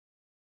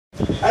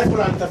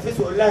ادخل على الانترفيس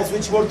واقول لها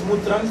سويتش بورت مود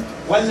ترانك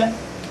ولا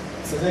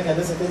استاذنك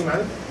هندسه تاني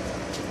معانا؟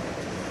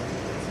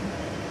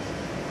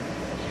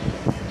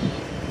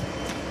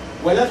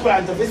 ولا ادخل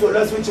على الانترفيس واقول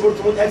لها سويتش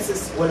بورت مود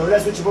اكسس ولا اقول لها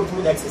سويتش بورت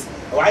مود اكسس؟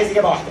 هو عايز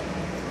اجابه واحده.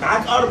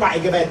 معاك 4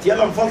 اجابات،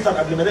 يلا نفلتر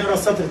قبل ما نقرا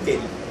السطر الثاني.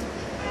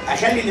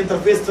 اخلي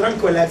الانترفيس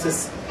ترانك ولا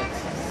اكسس؟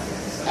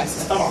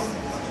 اكسس طبعا،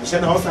 مش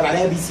انا هوصل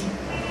عليها بي سي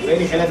يبقى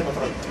لي خليها تبقى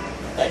ترانك.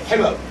 طيب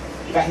حلو قوي،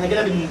 يبقى احنا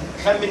كده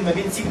بنخمن ما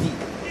بين سي ودي.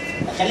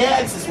 اخليها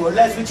اكسس واقول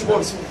لها سويتش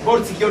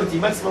بورت سكيورتي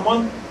ماكسيمم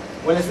 1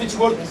 ولا سويتش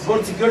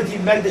بورت سكيورتي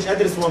ماك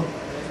ادرس 1؟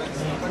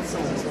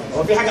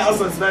 هو في حاجه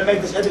اصلا اسمها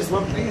ماك ادرس 1؟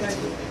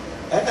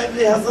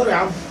 بيهزروا يا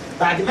عم.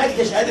 بعد ماك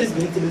ادرس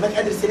بنكتب الماك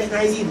ادرس اللي احنا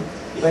عايزينه،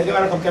 يبقى نجيب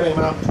رقم كام يا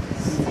جماعه؟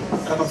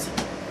 رقم سي.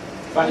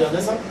 بعد يا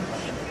هندسه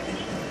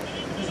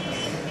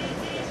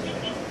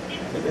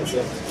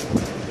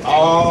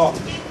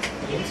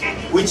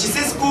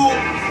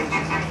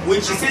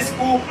which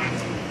Cisco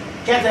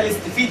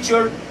catalyst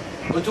feature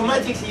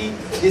automatically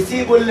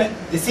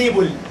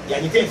disable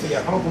يعني تقفل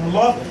يرحمكم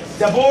الله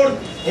the board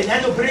in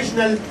an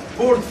operational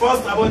board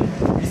fast upon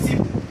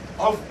receipt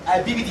of a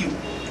BBDU.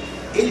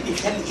 ايه اللي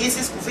بيخلي ايه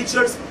سيسكو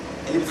فيتشرز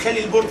اللي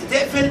بتخلي البورد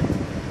تقفل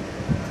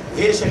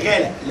وهي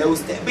شغاله لو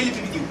استقبلت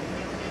BBDU؟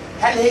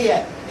 هل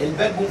هي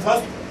الباك بون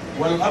فاست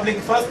ولا الابلينك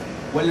فاست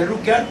ولا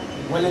الروت جارد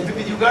ولا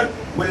الBBDU جارد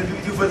ولا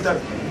الBBDU فلتر؟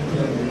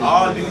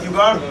 الBBDU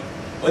جارد.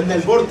 قلنا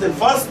البورت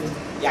الفاست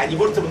يعني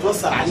بورت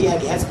بتوصل عليها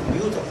جهاز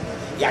كمبيوتر،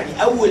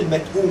 يعني اول ما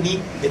تقومي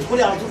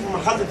تدخلي على طول في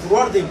مرحله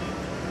الفوروردنج.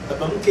 طب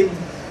ما ممكن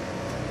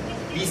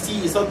بي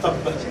سي يسطب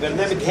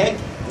برنامج هاك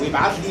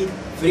ويبعت لي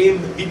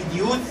فريم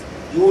BBDUs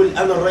يقول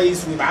انا الرئيس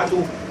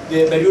ويبعته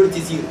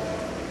ببريورتي زيرو.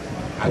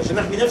 علشان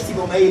احمي نفسي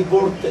بقوم قايل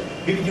بورت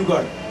BBDU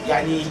جارد،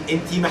 يعني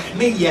انت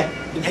محميه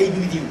من اي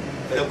BBDU،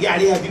 فلو جه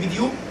عليها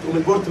BBDU تقوم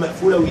البورت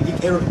مقفوله ويديك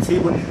ايرور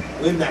ديسيبل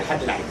ويمنع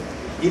الحد العادي.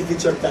 دي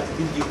الفيتشر بتاعت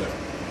BBDU جارد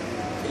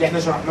اللي احنا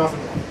شرحناها في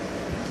المحاضره.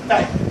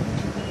 طيب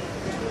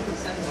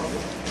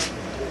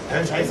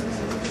انا مش عايز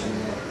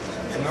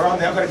نروح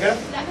نقرا كده؟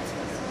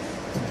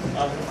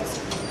 لا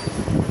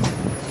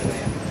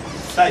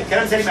طيب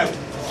كلام سليم قوي.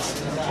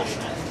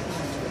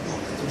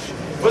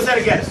 بص يا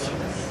رجاله،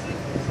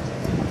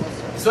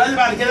 السؤال اللي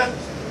بعد كده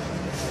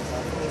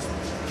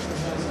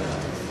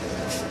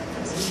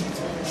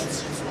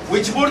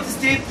which port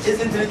state is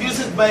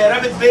introduced by a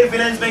rapid pair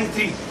finance bank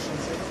tree؟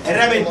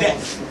 الرابد ده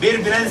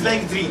بير فينانس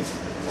بانك تري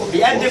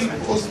بيقدم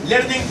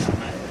learning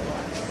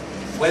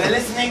ولا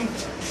listening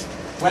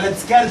ولا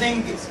discarding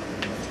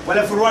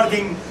ولا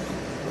forwarding؟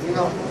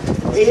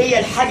 ايه هي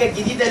الحاجه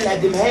الجديده اللي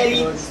قدمها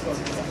لي؟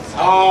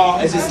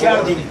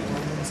 discarding.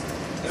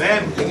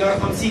 تمام، الاجابه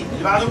رقم سي.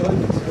 اللي بعده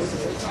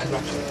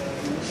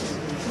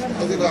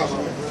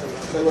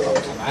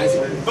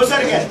بص يا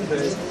رجاله،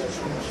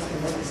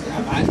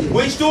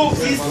 which two of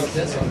these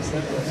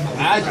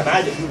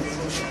عادل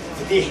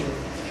فتيح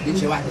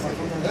جيتش واحده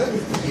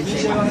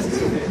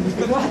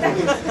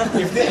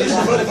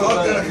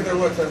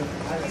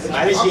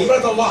معلش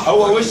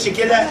هو وش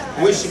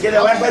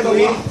كده واحد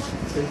وايه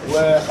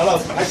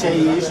وخلاص ما حدش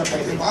هيشرب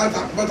حاجه. معاك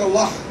عقبات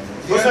الله.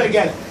 بصوا يا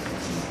رجاله،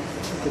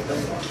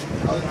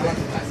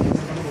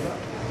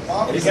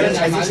 الرجاله مش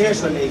عايزين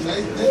شاش ولا ايه؟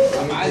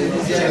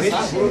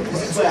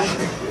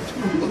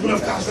 ربنا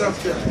يفتح علينا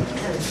كتير.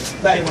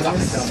 طيب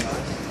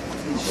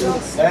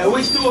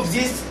which two of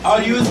these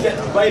are used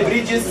by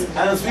bridges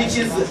and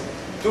switches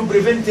to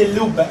prevent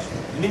اللوب؟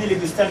 مين اللي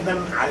بيستخدم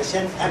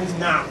علشان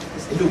امنع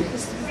اللوب؟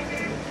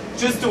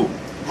 choose two.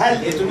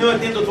 هل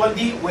 802.1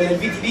 دي ولا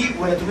الفي تي بي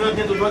ولا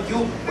 802.1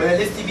 كيو ولا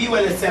الاس تي بي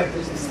ولا الساب؟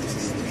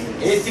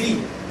 الاس تي بي.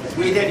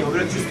 وايه تاني؟ هو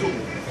بيقول لك choose two.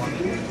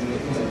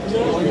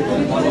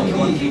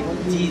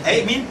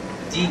 اي مين؟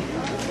 دي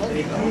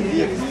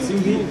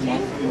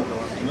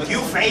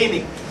كيو في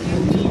عينك.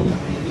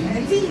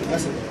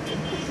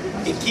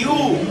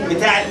 الكيو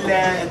بتاع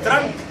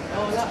الترنك؟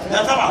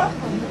 لا طبعا.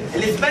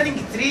 الاسباننج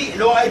تري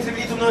اللي هو اي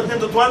تريبل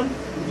 802.1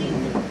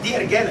 دي يا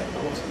رجاله.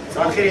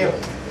 صباح الخير يا ابني.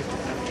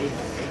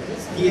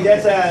 دي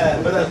داتا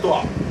بدات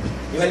تقع.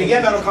 يبقى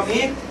الاجابه رقم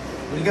ايه؟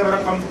 والاجابه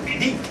رقم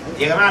دي.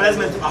 يا جماعه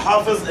لازم تبقى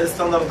حافظ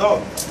الستاندردات.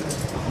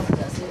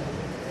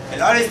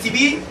 الار اس تي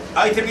بي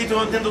اي تريبل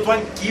 802.1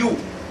 كيو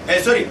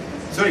سوري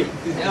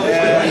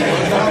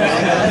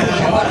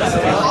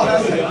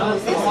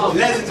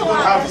لازم تكون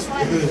حافظ.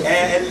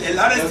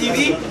 الار اس تي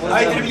بي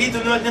اي تريبل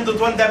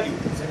 802.1 دبليو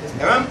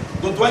تمام؟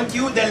 دوت 1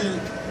 كيو ده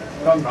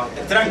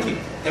الترانكينج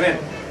تمام؟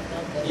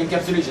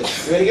 الانكابسوليشن.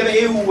 يبقى الاجابه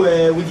ايه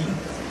ودي.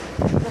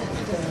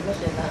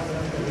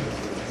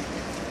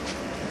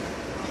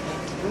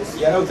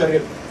 يا راوتر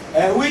ريب.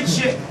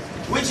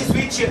 which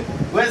switch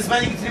was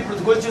spanning tree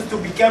protocol just to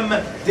become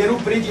the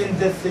root bridge in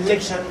the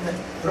selection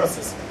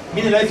process؟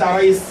 مين اللي هيطلع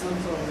رئيس؟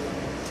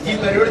 دي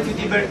البريورتي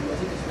ودي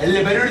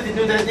اللي بريورتي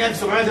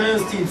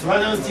 32768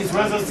 768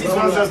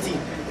 768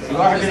 768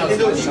 واحد من الاثنين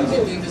دول.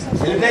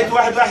 اللي بدايته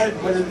 1 1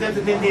 ولا بدايته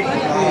 2 2؟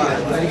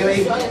 الاجابه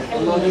ايه؟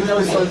 الله جميل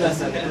قوي السؤال ده.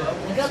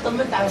 انا كده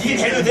طمنت على تيجي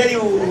تحله تاني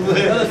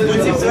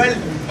ونسيب سؤال.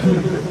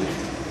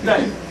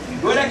 طيب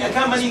بيقول لك a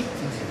company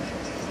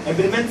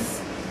implements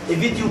a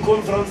video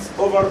conference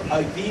over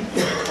IP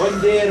on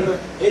their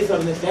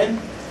Ethernet LAN.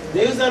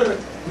 The user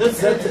notes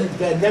that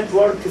the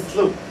network is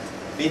slow.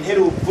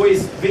 بينقلوا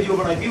فويس فيديو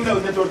over IP ولو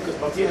النتورك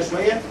بطيئة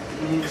شوية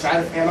مش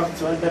عارف ايه علاقة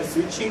السؤال ده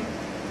بالسويتشنج.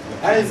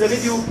 And the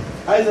video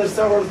either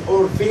suffers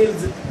or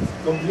fails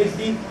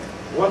completely.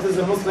 What is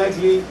the most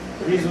likely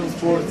reasons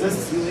for this?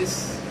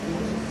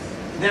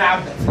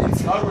 نلعب في الام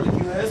سي ار ولا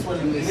الكيو اس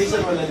ولا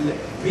الانيشن ولا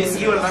البي اس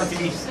اي ولا الار تي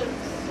بي؟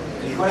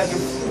 الكواليتي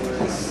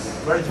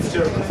اوف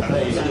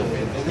سيرفيس.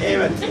 ايه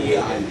بقى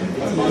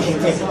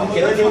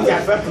الكلمات دي وانت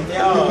عارفاها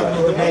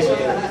كنت ماشي.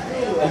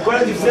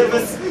 الكواليتي اوف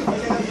سيرفيس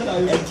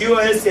الكيو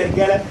اس يا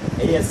رجاله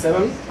هي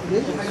السبب.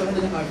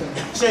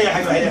 مش اي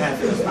حاجه وحيده احنا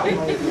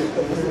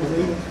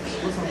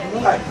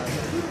طيب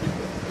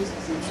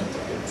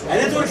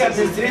النتورك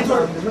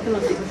ادمنستريتور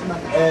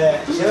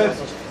شباب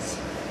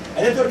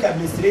النتورك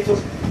ادمنستريتور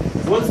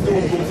wants to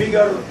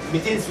configure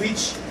 200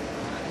 switch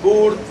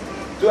board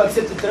to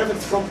accept the traffic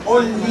from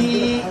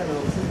only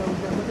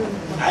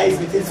عايز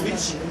 200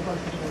 switch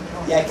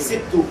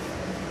يأكسبتوا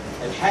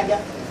الحاجة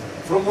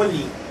from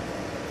only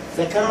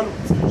the current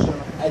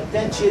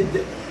attached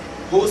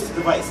host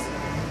device.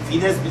 في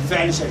ناس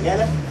بالفعل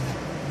شغالة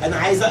أنا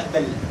عايز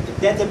أقبل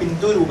الداتا من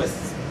دول وبس.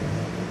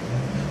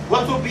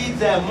 What would be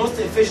the most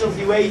efficient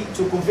way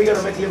to configure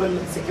a MAC level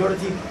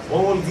security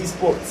on all these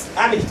ports?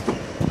 أعمل إيه؟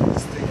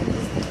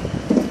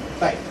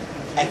 طيب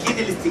اكيد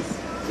الاستيك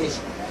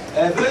ماشي.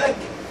 بيقول لك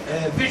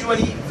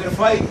visually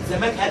verify the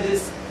MAC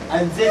address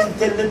and then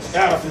telnet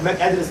اعرف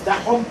الماك ادرس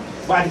بتاعهم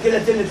وبعد كده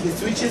telnet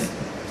للسويتشز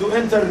to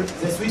enter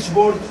the switch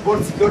board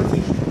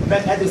security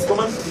MAC address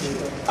command.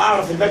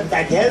 اعرف الماك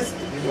بتاع الجهاز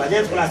وبعدين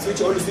ادخل على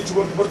السويتش اقول له switch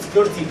board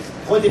security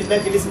خد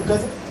الماك اللي اسمه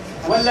كذا.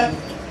 ولا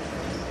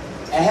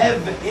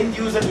have end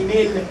user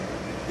email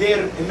their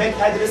MAC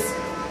address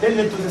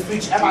telnet to the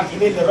switch ابعت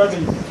ايميل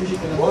للراجل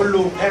واقول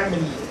له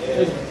اعمل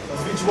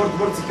switch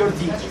board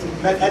security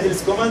MAC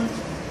address command.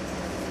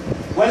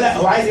 ولا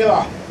هو عايز ايه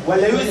واحد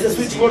ولا use the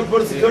switch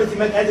board security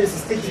MAC address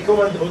sticky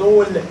command on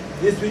all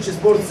the switches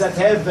boards that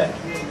have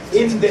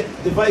end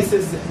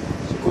devices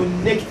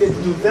connected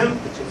to them.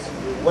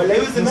 ولا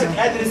use the MAC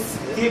address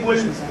table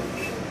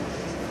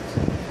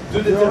to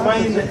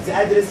determine the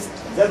address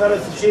that are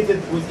associated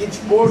with each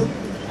board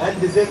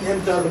and then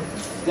enter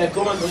the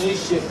command on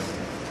each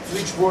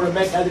switch for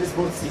MAC address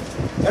board C.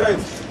 ايه رايك؟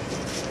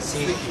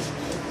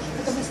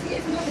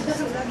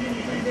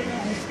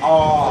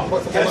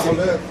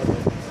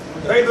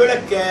 الراجل بيقول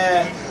لك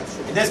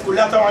الناس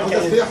كلها طبعا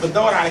كانت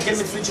بتدور على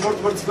كلمه سويتش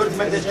بورد سكيورتي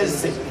ما اداش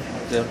اساسيه.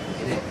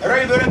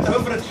 الراجل بيقول لك طب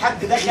افرض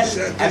حد دخل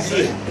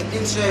قبليها.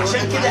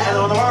 عشان كده انا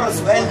وانا بقرا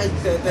السؤال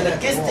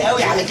ركزت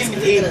قوي على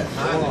كلمه ايه؟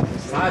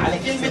 على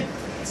كلمه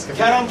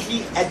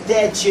currently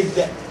attached.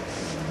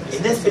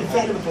 الناس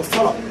بالفعل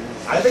متوصله.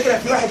 على فكره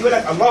في واحد يقول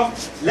لك الله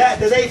لا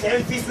ده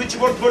يتعمل فيه سويتش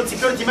بورد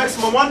سكيورتي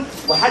ماكسيموم 1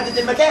 وحدد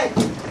المكان.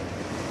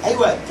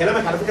 ايوه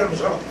كلامك على فكره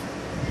مش غلط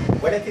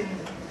ولكن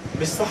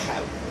مش صح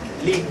قوي.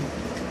 ليه؟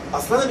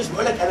 اصل انا مش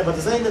بقول لك انا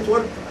بديزاين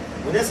نتورك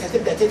وناس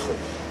هتبدا تدخل،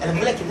 انا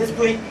بقول لك الناس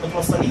بتوعي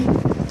متوصلين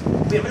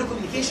وبيعملوا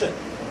كوميونيكيشن.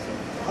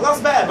 خلاص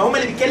بقى ما هم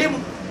اللي بيتكلموا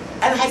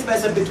انا عايز بقى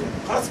اثبتهم.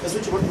 خلاص يبقى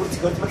سويتش بورد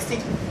سكيورتي ماكس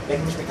تيجي، لكن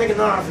مش محتاج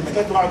ان انا اعرف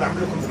المكان واقعد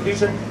اعمل له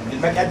كونفيجريشن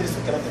للماك ادرس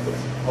والكلام ده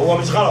كله. هو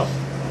مش غلط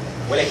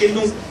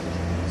ولكنه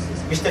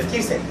مش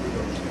تفكير سليم.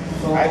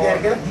 عارف يا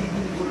رجاله؟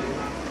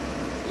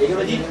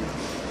 الاجابه دي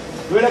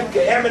بيقول لك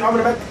اعمل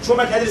امر ماك شو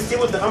ماك ادرس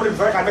تيبل، ده الامر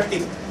بيفرجك على الماك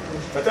تيبل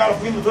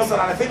فتعرف مين متوصل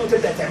على فين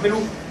وتبدا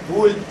تعمله.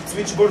 تقول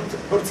سويتش بورد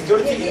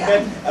سكيورتي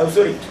او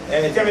سوري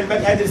تعمل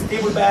ماك ادرس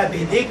تيبل بقى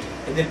بايديك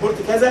ان البورت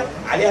كذا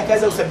عليها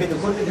كذا وثبته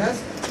لكل جهاز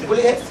لكل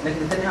جهاز. لكن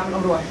الثاني هعمل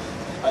امر واحد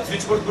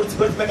سويتش بورد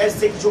سكيورتي ماك ادرس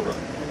تيبل. شكرا.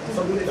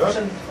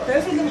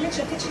 افرض ما كانتش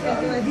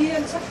دي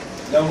صح؟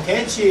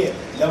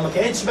 لو ما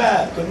كانتش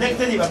بقى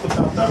كونكتد يبقى كنت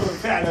هضطر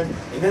فعلا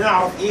ان انا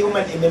اعرف ايه هم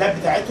الايميلات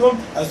بتاعتهم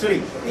او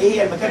سوري ايه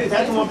هي المكان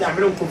بتاعتهم وابدا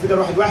اعمل لهم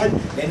كونفيجر واحد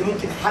لان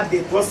ممكن حد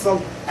يتوصل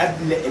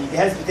قبل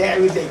الجهاز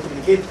بتاعي ويبدا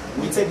يكوميونيكيت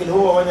ويتسجل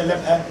هو وانا اللي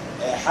ابقى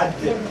حد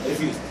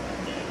ريفيوز.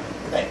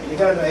 طيب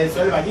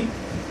السؤال اللي بعديه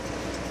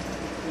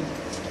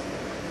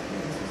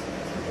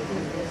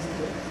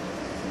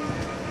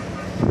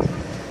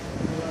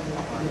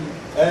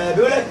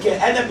بيقول لك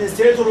انا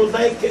ادمنستريتور would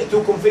like to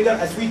configure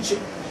a switch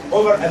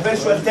over a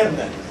virtual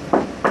terminal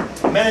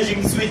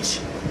managing switch.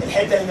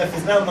 الحته اللي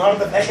نفذناها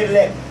النهارده في اخر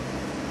لاب.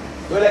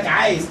 يقول لك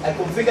عايز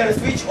اكونفيجر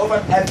سويتش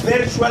اوفر ا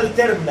فيرتشوال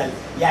تيرمينال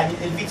يعني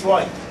من الفي تي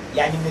واي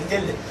يعني من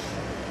التلت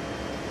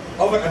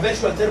اوفر ا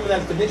فيرتشوال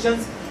تيرمينال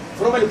كونكشنز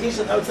فروم ا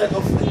لوكيشن اوتسايد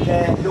اوف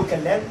ذا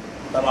لوكال لان.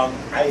 طبعا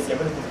عايز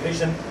يعمل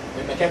كونفيجريشن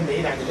من مكان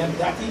بعيد عن اللان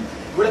بتاعتي.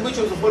 يقول لك which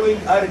of the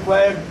following are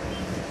required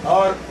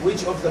or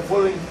which of the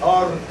following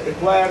are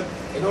required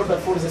in order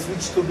for the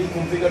switch to be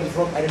configured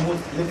from a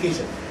remote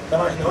location.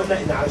 طبعا احنا قلنا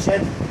ان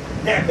علشان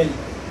نعمل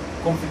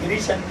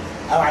كونفيجريشن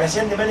او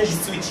علشان نمانج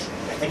السويتش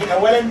محتاجين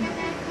اولا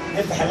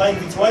نفتح اللاين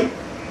في تي واي.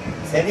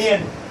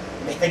 ثانيا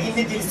محتاجين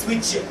ندي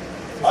للسويتش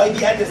اي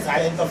بي ادرس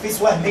على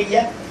انترفيس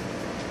وهميه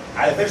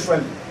على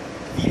فيرتشوال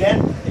في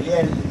لان اللي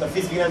هي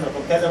الانترفيس في لان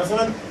رقم كذا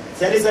مثلا.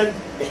 ثالثا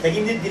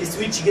محتاجين ندي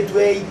للسويتش جيت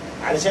واي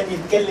علشان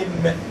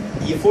يتكلم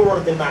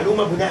يفورورد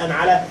المعلومه بناء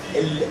على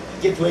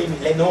الجيت واي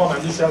لان هو ما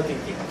عندوش راوتنج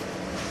كده.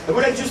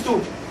 بقول لك جوست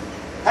 2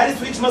 هل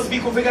السويتش ماست بي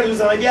كونفيجر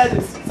يوزر اي بي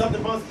ادرس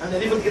سب ماست انا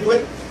ليفل جيت واي؟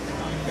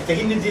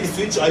 محتاجين ندي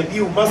للسويتش اي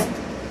بي وماسك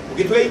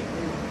وجيت واي؟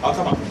 اه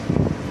طبعا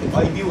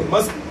الاي بي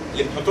والماسك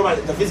اللي بنحطهم على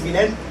الانترفيس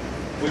فيلان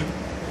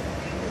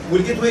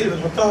والجيت واي اللي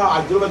بنحطها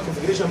على الجلوبال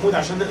كونفيجريشن مود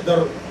عشان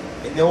نقدر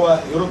ان هو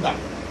يرد عليه.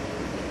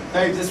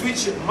 طيب the switch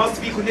must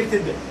be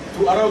connected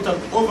to a router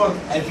over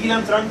a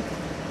VLAN trunk.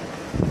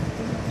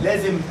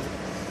 لازم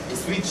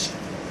السويتش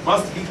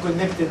must be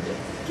connected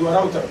to a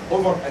router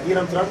over a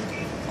VLAN trunk.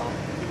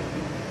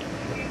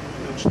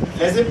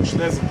 لازم؟ مش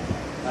لازم.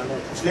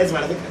 مش لازم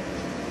على فكرة.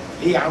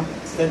 ليه يا عم؟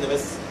 استنى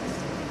بس.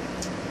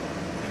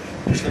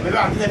 مش لما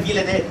يبقى عندنا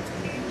فيلانات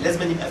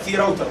لازم يبقى في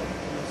راوتر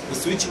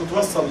والسويتش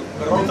متوصل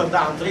بالراوتر ده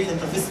عن طريق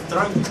الانترفيس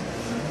الترانك.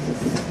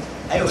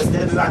 ايوه بس ده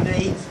لما يبقى عندنا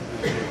ايه؟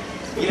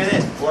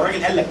 فيلانات. هو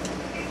الراجل قال لك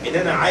ان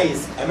انا عايز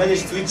امانج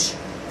سويتش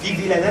في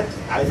فيلانات.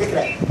 على فكره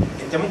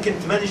انت ممكن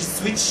تمانج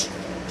سويتش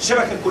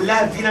الشبكه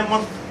كلها في فيلان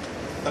 1.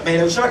 طب ما هي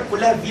لو الشبكه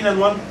كلها في فيلان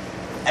 1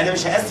 انا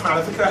مش هقسم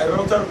على فكره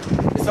الراوتر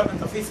بسب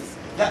انترفيسز.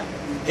 لا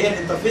هي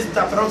الانترفيس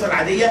بتاعت الراوتر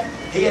العاديه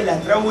هي اللي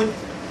هتروت،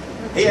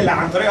 هي اللي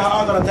عن طريقها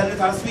اقدر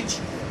اتلت على السويتش.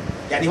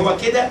 يعني هو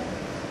كده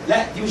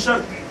لا دي مش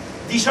شرط.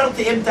 دي شرط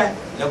امتى؟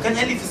 لو كان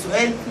قال لي في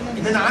السؤال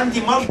ان انا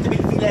عندي مالتيبل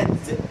فيلانز.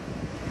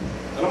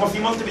 طالما في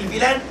مالتيبل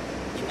فيلان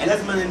يبقى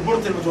لازم ان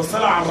البورت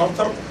المتوصله على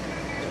الراوتر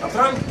يبقى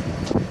ترانك.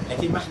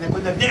 لكن ما احنا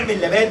كنا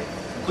بنعمل لابات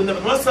كنا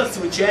بنوصل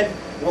سويتشات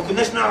وما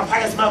كناش نعرف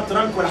حاجه اسمها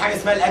الترانك ولا حاجه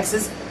اسمها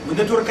الاكسس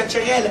والنتورك كانت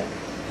شغاله.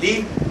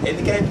 ليه؟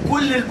 لان كانت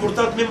كل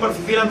البورتات ممبر في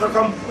فيلان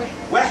رقم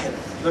واحد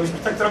يبقى مش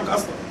محتاج ترانك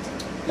اصلا.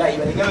 لا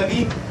يبقى الاجابه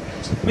بي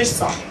مش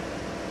صح.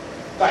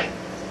 طيب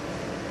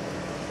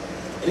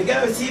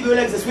الاجابه سي بيقول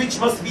لك ذا سويتش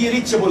ماست بي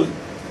ريتشابل.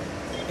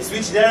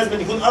 السويتش ده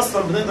لازم يكون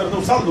اصلا بنقدر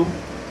نوصل له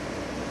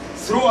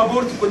through a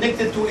port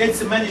connected to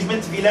its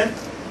management VLAN.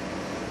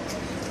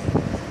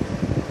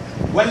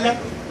 ولا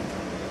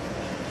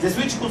the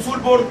switch console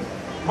board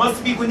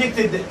must be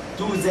connected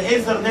to the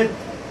Ethernet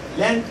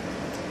LAN.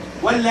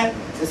 ولا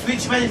the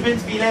switch management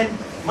VLAN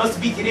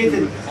must be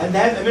created and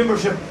have a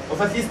membership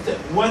of at least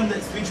one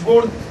switch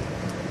board.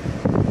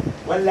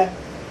 ولا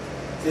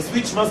the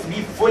switch must be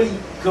fully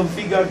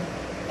configured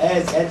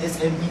as an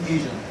SMB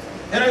agent.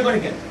 ايه رايكم يا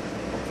رجاله؟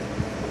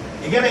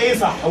 اجابه ايه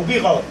صح وبي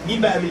غلط؟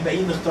 مين بقى من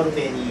الباقيين نختاره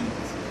تاني؟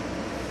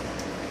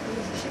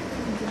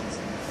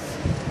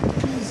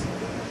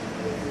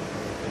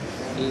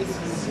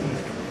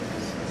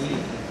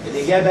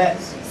 الإجابة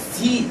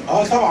سي.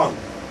 طبعا.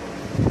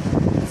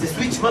 The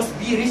switch must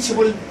be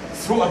reachable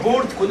through a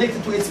port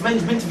connected to its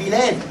management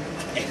VLAN.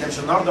 احنا مش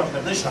النهارده واحنا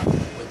بنشرح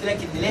قلت لك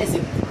ان لازم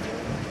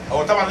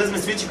هو طبعا لازم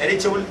السويتش يبقى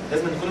ريتشابل،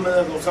 لازم نكون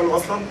نقدر نوصل له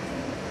اصلا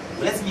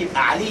ولازم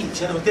يبقى عليه.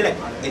 عشان انا قلت لك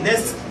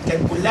الناس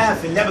كان كلها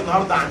في اللاب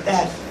النهارده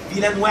عندها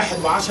فيلان 1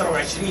 و10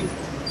 و20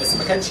 بس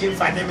ما كانش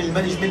ينفع نعمل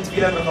المانجمنت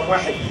فيلان رقم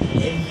 1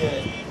 لان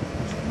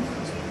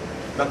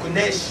ما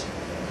كناش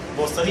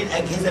موصلين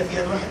اجهزه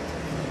فيلان 1.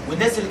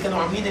 والناس اللي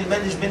كانوا عاملين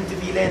المانجمنت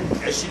فيلان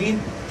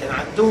 20 كان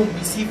عندهم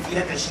بي سي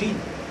فيلان 20.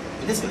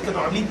 والناس اللي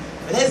كانوا عاملين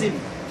فلازم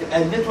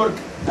تبقى النتورك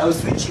او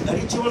السويتش يبقى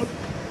ريتشابل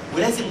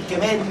ولازم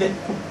كمان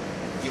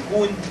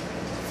يكون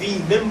في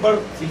ممبر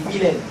في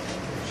الفيلان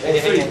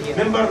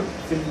ممبر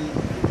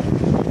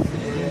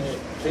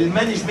في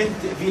المانجمنت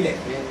فيلان.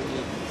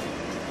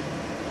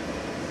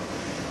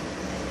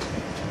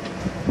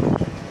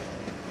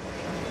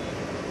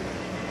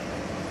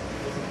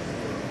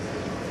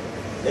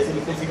 لازم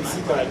يكون في بي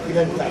سي على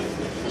الفيلان بتاعك.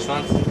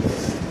 باشمهندس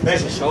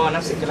ماشي. مش هو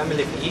نفس الكلام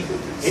اللي في ايه؟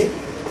 ايه؟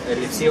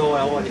 اللي في سي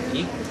هو اللي في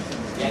ايه؟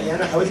 يعني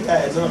انا حاولت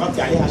ان انا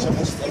اغطي عليها عشان ما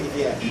حدش يسالني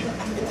فيها.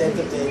 انت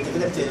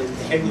كده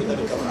بتحرجني قدام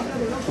الكاميرا.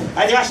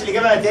 هاتي عشان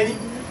الاجابه تاني.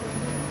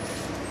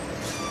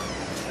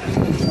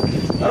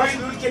 الراجل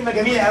بيقول كلمه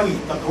جميله قوي.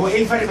 طب هو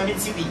ايه الفرق ما بين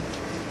سي وبي؟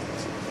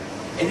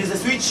 ان ذا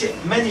سويتش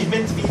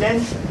مانجمنت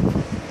فيلان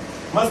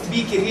must be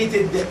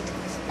created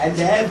and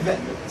have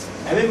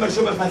a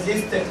membership of at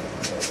least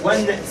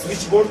one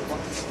switch board.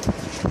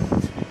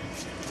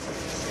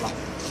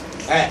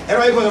 ايه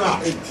رايكم يا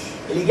جماعه؟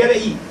 الاجابه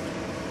ايه؟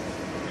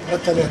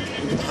 الثلاثة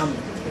محمد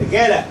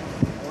رجاله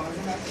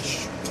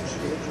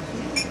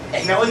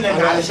احنا قلنا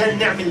ان علشان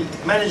نعمل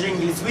مانجنج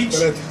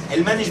للسويتش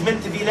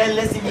المانجمنت فيلان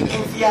لازم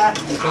يكون فيها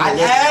على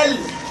الاقل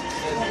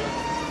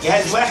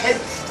جهاز واحد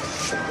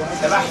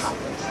تبعها.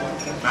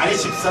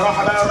 معلش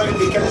بصراحه بقى الراجل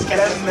بيتكلم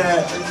كلام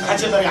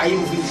محدش يقدر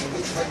يعيبه فيه.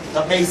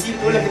 طب ما يسيب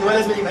تقول لك ان هو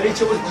لازم يبقى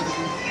ريتشابل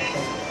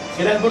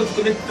خلال بورت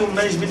كونكت تو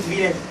مانجمنت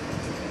فيلان.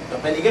 طب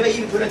ما الاجابه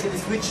ايه؟ بتقول لك ان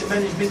السويتش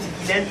مانجمنت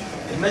فيلان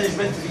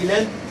المانجمنت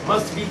فيلان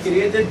must be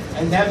created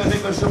and have a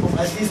membership of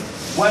at least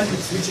one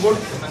switch board.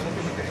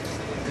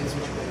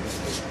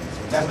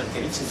 لا ما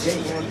تكريتش ازاي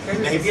يعني؟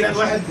 ما هي فيلان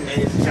واحد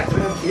يعني مش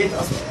هتعتبرها كريت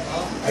اصلا.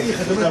 اي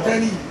خدمات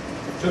تاني.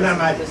 شوف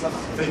نعم عادي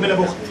فهمنا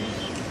بخت.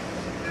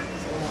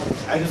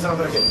 عايز نسمع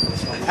درجات.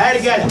 ها يا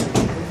رجاله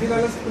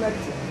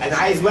انا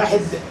عايز واحد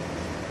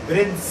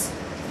برنس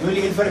يقول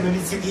لي ايه الفرق ما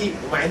بين سي بي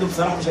ومع انه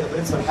بصراحه مش انا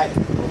برنس ولا حاجه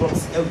الموضوع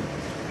بسيط قوي.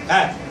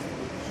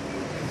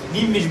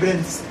 مين مش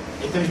برنس؟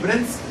 انت مش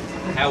برنس؟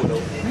 حاول اهو.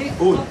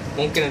 قول.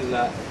 ممكن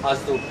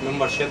قصده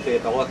ممبر شيب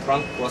يبقى هو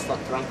ترانك وسط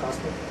ترانك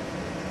اصلا.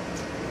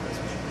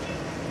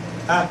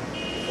 ها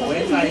هو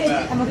ينفع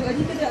يبقى اما تبقى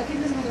دي كده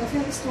اكيد لازم يبقى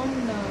فيها ليست 1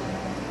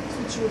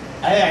 سويتش بورد.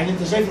 ايوه يعني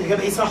انت شايف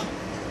الاجابه ايه صح؟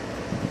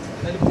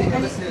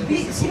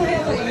 بي سي هي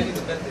طيب.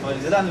 هو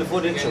اللي زاد عن اللي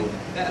فوق ريتش.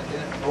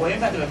 هو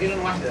ينفع تبقى في لون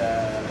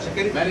واحده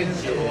مارج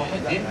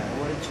اثنين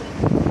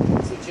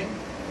سويتشين؟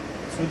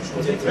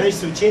 ماشي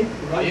سويتشين؟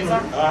 ينفع؟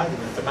 عادي.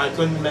 طب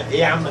كنا ايه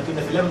يا عم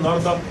كنا في اللاب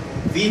النهارده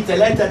في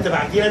 3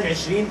 تبع فيلان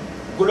 20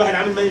 كل واحد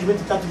عامل مانجمنت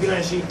بتاعته فيلان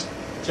 20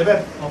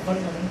 شباب.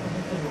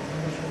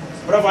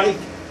 برافو عليك.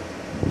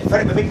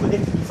 الفرق ما بين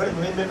كونكتد والفرق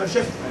ما بين ممبر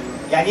شيب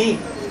يعني ايه؟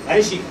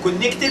 معلش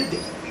كونكتد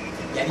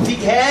يعني في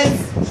جهاز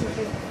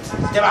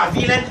تبع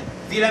فيلان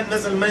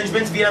مثلا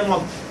مانجمنت فيلان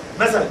 1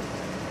 مثلا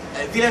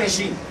فيلان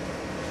 20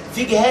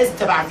 في جهاز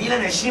تبع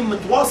فيلان 20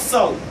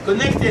 متوصل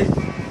كونكتد.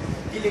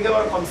 دي الاجابه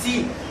رقم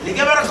سي.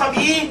 الاجابه رقم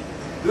ايه؟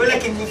 بيقول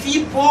لك ان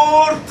في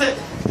بورت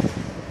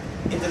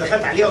انت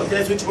دخلت عليها وقلت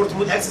لها سويتش بورت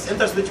مود اكسس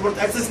انتر سويتش بورت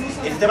اكسس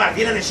اللي تبع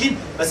فيلان 20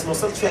 بس ما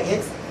وصلتش فيها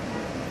جهاز.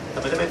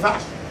 طب ده ما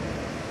ينفعش.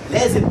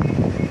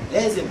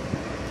 لازم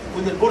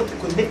يكون البورت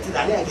كونكتد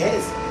عليها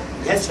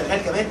جهاز شغال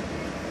كمان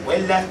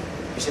والا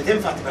مش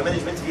هتنفع تبقى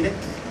مانجمنت فيلان.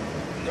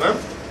 تمام؟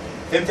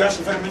 فهمت يا 10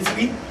 الفرق بين سي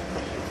بي؟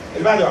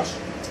 اللي بعده يا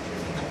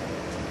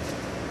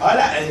 10.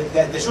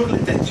 لا ده شغل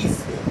التركيز.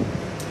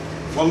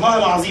 والله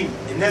العظيم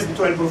الناس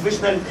بتوع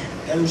البروفيشنال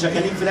كانوا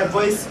شغالين في لاب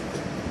فويس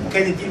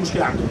وكانت دي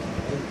المشكله عندهم.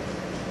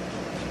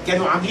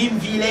 كانوا عاملين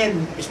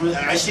فيلان مش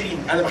 20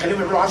 انا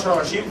بخليهم يعملوا 10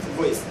 و20 في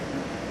الفويس.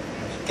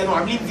 كانوا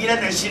عاملين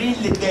فيلان 20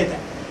 للداتا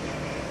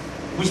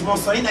مش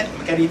موصلين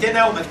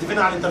مكريتينها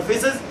ومكتبينها على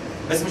الانترفيسز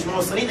بس مش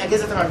موصلين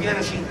اجهزه تبع فيلان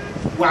 20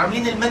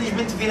 وعاملين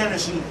المانجمنت فيلان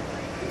 20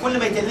 وكل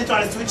ما يتنتوا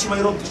على السويتش ما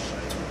يردش.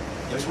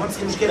 يا باشمهندس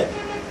ايه المشكله؟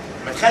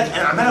 ما تخيل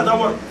انا عمال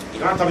ادور يا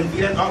جماعه طب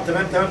الفيلان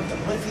تمام طب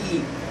امال في ايه؟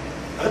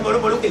 انا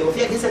بقول لكم هو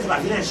في اجهزه تبع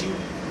فيلان 20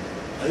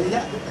 قالوا لي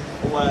لا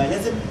هو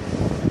لازم.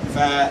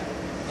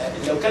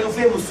 فلو كانوا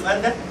فهموا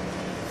السؤال ده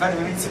فرق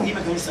ما بين سي دي ما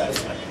كانوش سالوا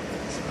السؤال.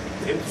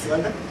 فهمت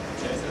السؤال ده؟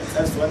 مش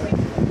سال السؤال ده؟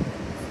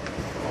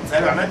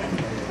 سالوا يا عماد؟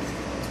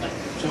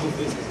 مش هاخد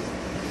فيه.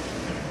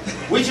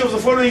 Which of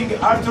the following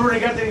are true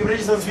regarding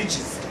bridges and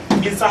switches؟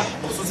 مين صح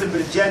بخصوص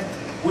البريدجات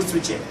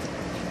والسويتشات؟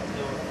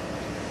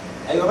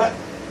 ايوه بقى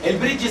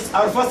البريدجز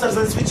ار فاستر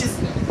ذان سويتشز؟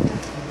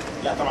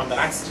 لا طبعا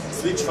بالعكس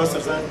سويتش فاستر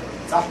ذان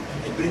صح؟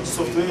 البريدج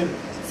سوفت وير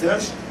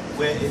سيرش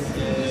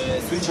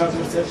والسويتش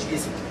هاردوير سيرش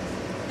ايسي.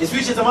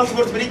 السويتش از مالتي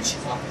بورت بريدج؟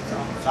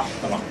 صح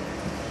طبعا.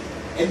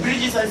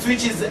 البريدجز and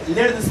switches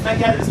learn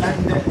MAC address and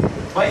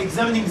by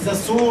examining the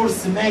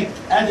source MAC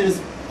address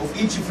of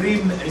each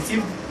frame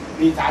received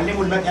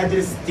بيتعلموا الماك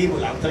ادرس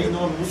تيبل عن طريق ان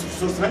هو بيبص في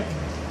السورس ماك.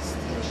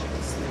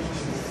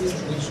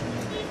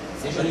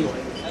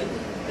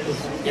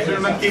 يعملوا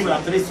الماك تيبل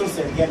عن طريق السورس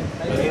يا رجاله.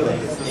 ايوه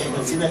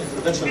نسينا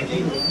الانترودكشن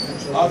الايه؟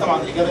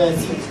 طبعا الاجابه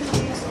سي.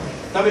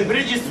 طب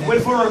البريدجز ويل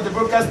فورورد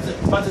البرودكاست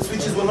بات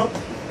السويتشز ولا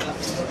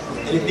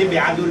الاثنين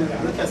بيعدوا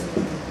البرودكاست.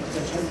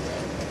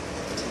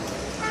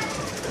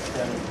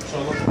 ان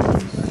شاء الله.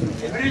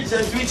 البريدجز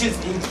and switches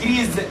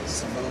increase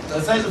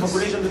the size of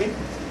population domain.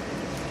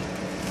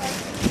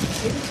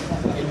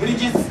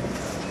 البريدجز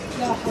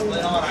الله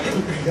ينور عليك.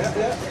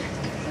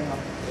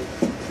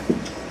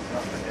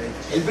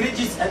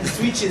 البريدجز and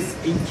switches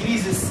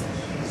increases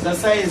the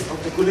size of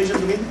the collision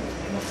domain.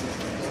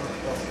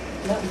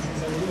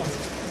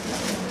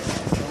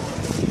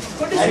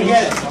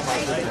 رجاله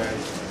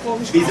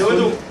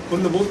بيزودوا كل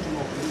بورت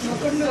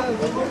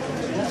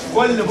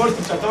كل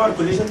بورت بتعتبر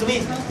كوليجن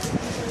دومين.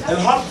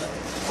 الهب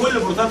كل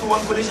بورتاته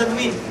 1 كوليجن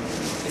دومين.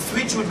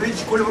 السويتش والبريدج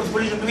كل بورت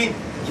كوليجن دومين.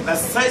 يبقى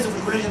السايز اوف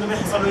الكوليجن دومين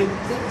حصل له ايه؟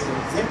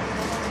 زين؟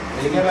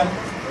 الاجابه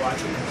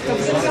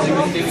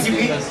سي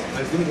بي.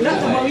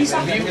 لا طب هو صح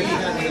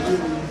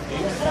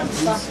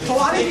هو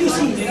عارف يو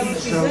سي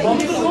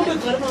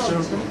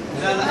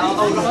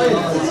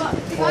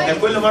ده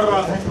كل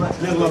مره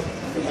نغلط.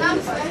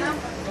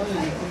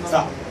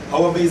 صح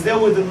هو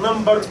بيزود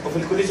النمبر اوف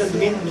الكوليجن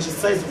دومين مش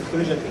السايز اوف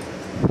الكوليجن دومين.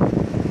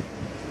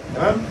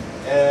 تمام؟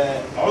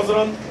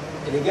 عذرا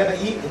الاجابه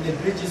ايه ان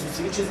البريدجز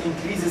والسويتشز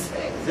انكريزز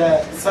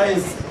ذا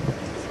سايز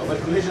اوف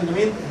الكوليجن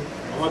دومين.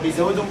 هما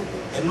بيزودوا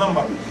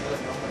النمبر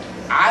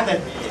عدد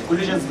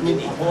الكوليجنز دومين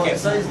ايه؟ هو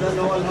السايز ده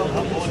اللي هو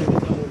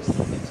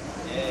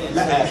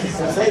لا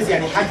سايز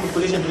يعني حجم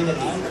الكوليجن دومين قد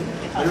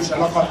ايه؟ ملوش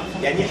علاقه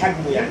يعني ايه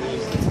حجمه يعني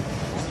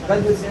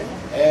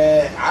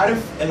عارف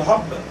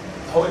الهب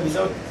هو اللي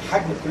بيزود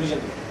حجم الكوليجن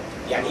دومين.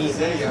 يعني ايه؟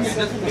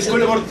 مش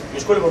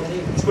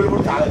كل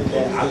بورت على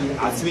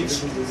السويتش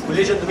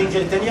كوليجن دومين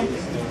غير الثانيه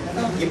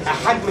يبقى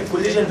حجم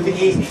الكوليجن دومين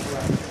ايه؟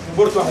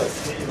 بورت واحد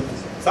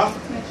صح؟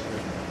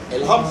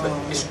 الهب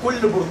مش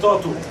كل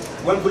بورتاته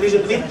 1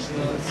 كوليجن دومين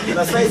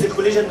يبقى سايز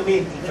الكوليجن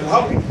دومين في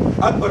الهب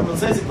اكبر من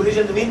سايز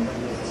الكوليجن دومين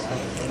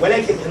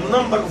ولكن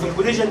النمبر اوف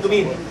الكوليجن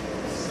دومين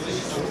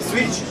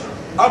سويتش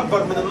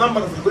اكبر من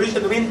النمبر اوف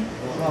الكوليجن دومين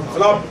في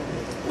الهب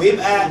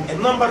ويبقى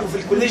النمبر اوف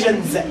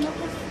الكوليجنز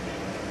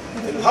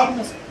في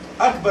الهب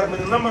اكبر من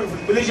النمبر اوف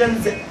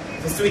الكوليجنز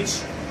في السويتش.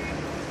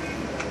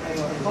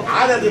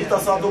 عدد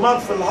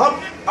التصادمات في الهب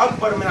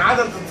اكبر من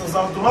عدد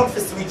التصادمات في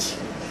السويتش.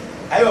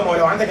 ايوه، ما هو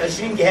لو عندك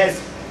 20 جهاز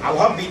على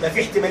الهب يبقى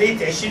في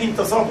احتماليه 20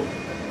 تصادم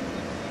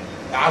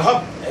على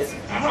الهب.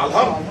 على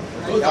الهب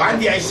لو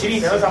عندي 20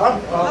 جهاز على الهب،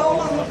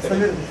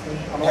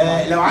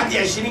 لو عندي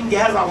 20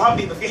 جهاز على الهب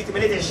يبقى في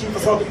احتماليه 20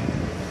 تصادم،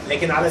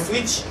 لكن على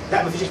سويتش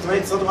لا، مفيش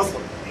احتماليه تصادم اصلا.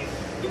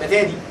 يبقى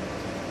تاني،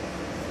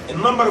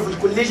 النمبر اوف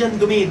الكوليجن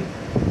دومين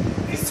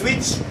في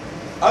السويتش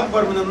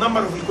اكبر من النمبر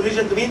اوف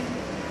الكوليجن دومين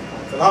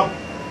في الهب.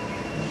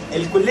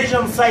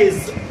 الكوليجن سايز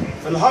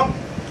في الهب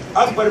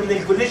اكبر من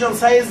الكوليجن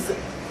سايز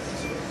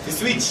في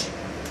السويتش.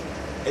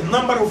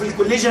 النمبر اوف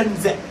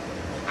الكوليجنز،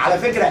 على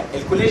فكره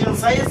الكوليجن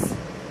سايز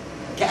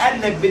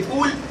كانك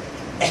بتقول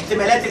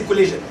احتمالات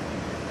الكوليجن.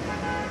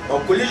 هو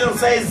الكوليجن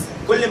سايز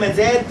كل ما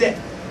زاد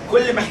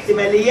كل ما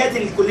احتماليات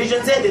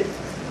الكوليجن زادت.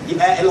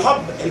 يبقى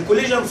الهب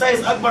الكوليجن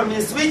سايز اكبر من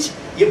السويتش،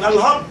 يبقى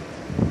الهب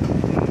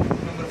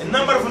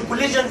النمبر اوف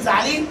الكوليجنز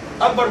عليه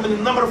اكبر من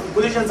النمبر اوف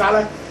الكوليجنز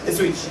على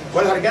السويتش.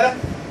 ولا يا رجاله؟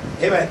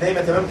 هبه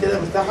نايمه تمام كده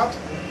مرتاحه؟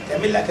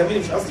 كمل. لا كملي،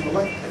 مش قصدي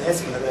والله، انا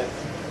اسف. انا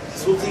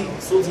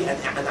صوتي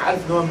انا عارف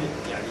ان هو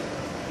يعني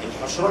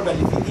الحشرجه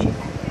اللي في دي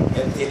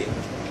بتقلق.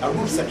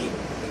 ارجوك سامعيني.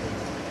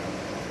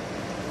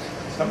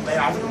 طب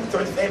ما على فكره ممكن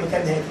تقعدي في اي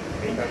مكان هادي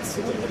بعيد عن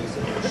الصوت الغريب.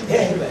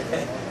 ايه هبه؟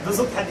 ده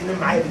صوت حد ينام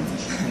معايا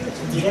بنتي.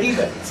 انت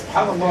غريبه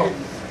سبحان الله.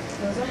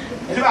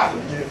 اللي بعده.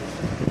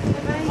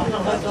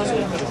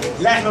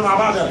 لا احنا مع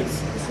بعض يا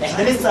ريس.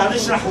 احنا لسه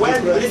هنشرح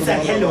وان ولسه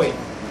هنحل وان.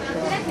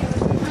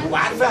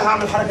 وعارفه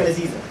هعمل حركه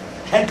لذيذه،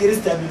 هدي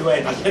ريست قبل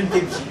الوان عشان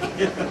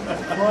تمشي.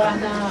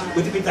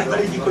 وتبقي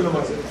تحضري دي كل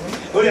مره.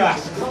 قولي يا وحش.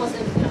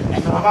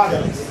 احنا مع بعض يا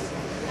ريس.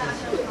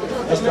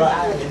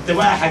 انت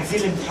بقى حاجزين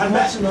الامتحان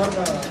بقى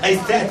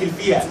هيستقتل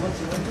فيها.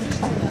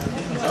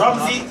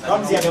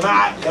 رمزي يا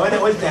جماعه، لو انا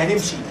قلت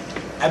هنمشي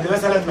قبل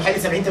مثلا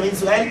محل 70 80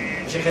 سؤال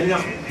مش هيخليني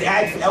اخد. انت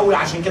قاعد في الاول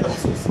عشان كده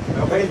مخصوص.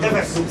 الراجل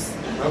دافع فلوس.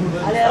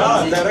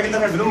 ده الراجل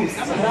دافع فلوس.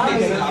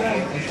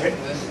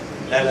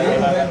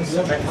 لا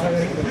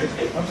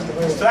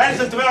سؤال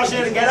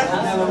 320 رجاله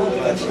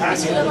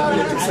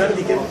عشان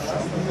تكسرني كده.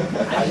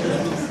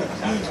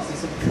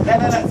 لا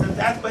انت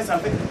قاعد كويس على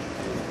فكره.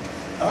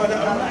 لا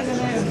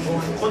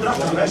خد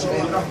راحتك يا باشا،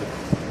 خد راحتك.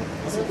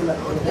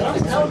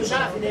 مش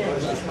عارف ينام.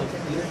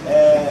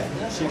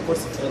 شيل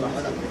كرسي.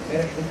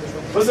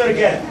 بصوا يا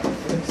رجاله،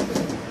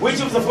 which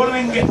of the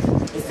following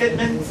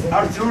statements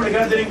are true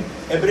regarding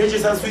a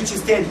bridges and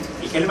switches تاني؟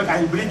 يكلمك عن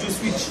البريدج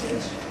والسويتش.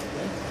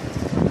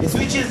 The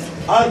switches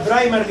are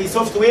primarily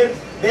software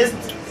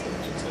based.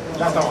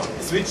 لا طبعا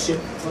switch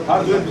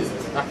hardware based.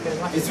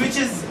 The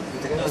switches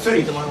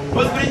sorry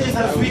both bridges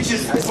and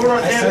switches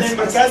forward and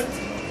broadcast.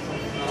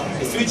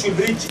 السويتش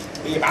والبريدج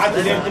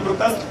بيبعتوا زي ما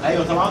برودكاست.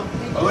 ايوه طبعا.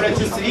 اقول لك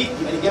تشوز 3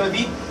 يبقى الاجابه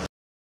دي